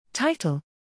Title: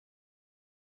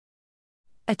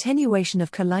 Attenuation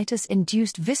of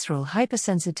colitis-induced visceral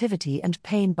hypersensitivity and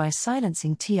pain by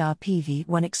silencing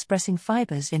TRPV1-expressing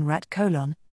fibers in rat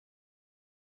colon.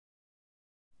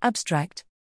 Abstract.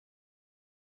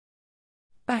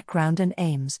 Background and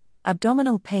aims: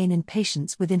 abdominal pain in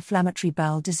patients with inflammatory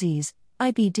bowel disease,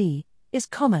 IBD, is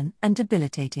common and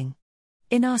debilitating.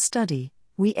 In our study,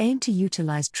 we aim to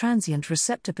utilize transient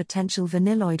receptor potential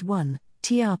vanilloid 1,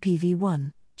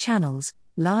 TRPV1, channels,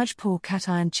 large pore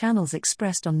cation channels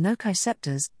expressed on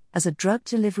nociceptors, as a drug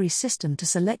delivery system to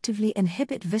selectively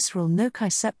inhibit visceral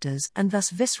nociceptors and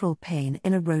thus visceral pain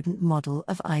in a rodent model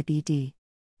of IBD.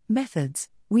 Methods: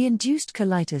 we induced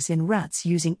colitis in rats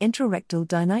using intrarectal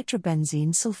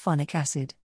dinitrobenzene sulfonic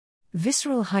acid.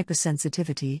 Visceral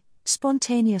hypersensitivity,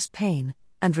 spontaneous pain,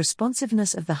 and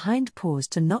responsiveness of the hind paws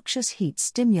to noxious heat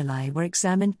stimuli were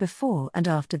examined before and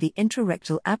after the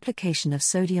intrarectal application of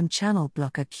sodium channel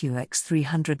blocker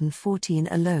QX314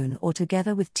 alone or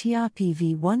together with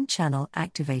TRPV1 channel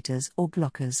activators or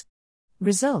blockers.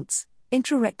 Results: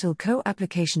 intrarectal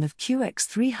co-application of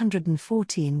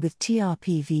QX314 with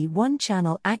TRPV1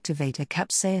 channel activator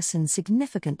capsaicin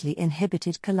significantly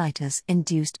inhibited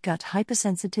colitis-induced gut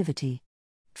hypersensitivity.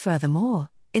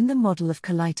 Furthermore, in the model of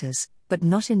colitis, but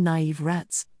not in naive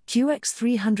rats,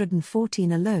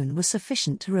 QX314 alone was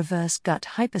sufficient to reverse gut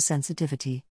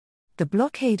hypersensitivity. The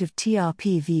blockade of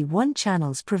TRPV1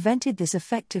 channels prevented this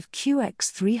effect of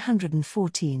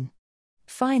QX314.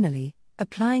 Finally,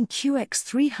 applying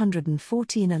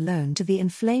QX314 alone to the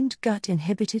inflamed gut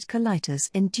inhibited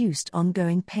colitis-induced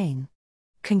ongoing pain.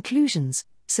 Conclusions: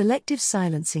 selective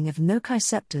silencing of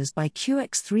nociceptors by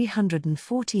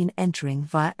QX314 entering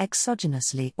via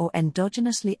exogenously or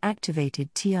endogenously activated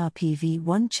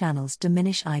TRPV1 channels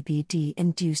diminish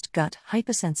IBD-induced gut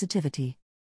hypersensitivity.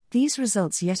 These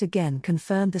results yet again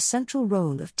confirm the central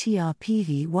role of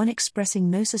TRPV1 expressing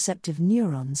nociceptive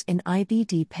neurons in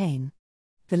IBD pain.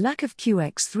 The lack of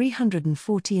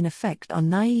QX314 effect on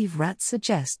naive rats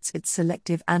suggests its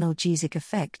selective analgesic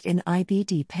effect in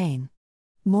IBD pain.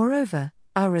 Moreover,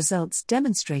 our results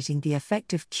demonstrating the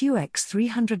effect of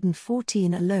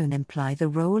QX314 alone imply the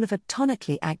role of a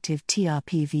tonically active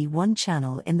TRPV1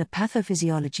 channel in the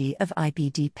pathophysiology of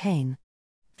IBD pain.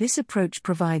 This approach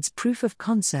provides proof of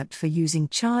concept for using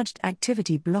charged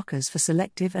activity blockers for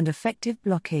selective and effective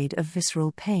blockade of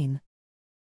visceral pain.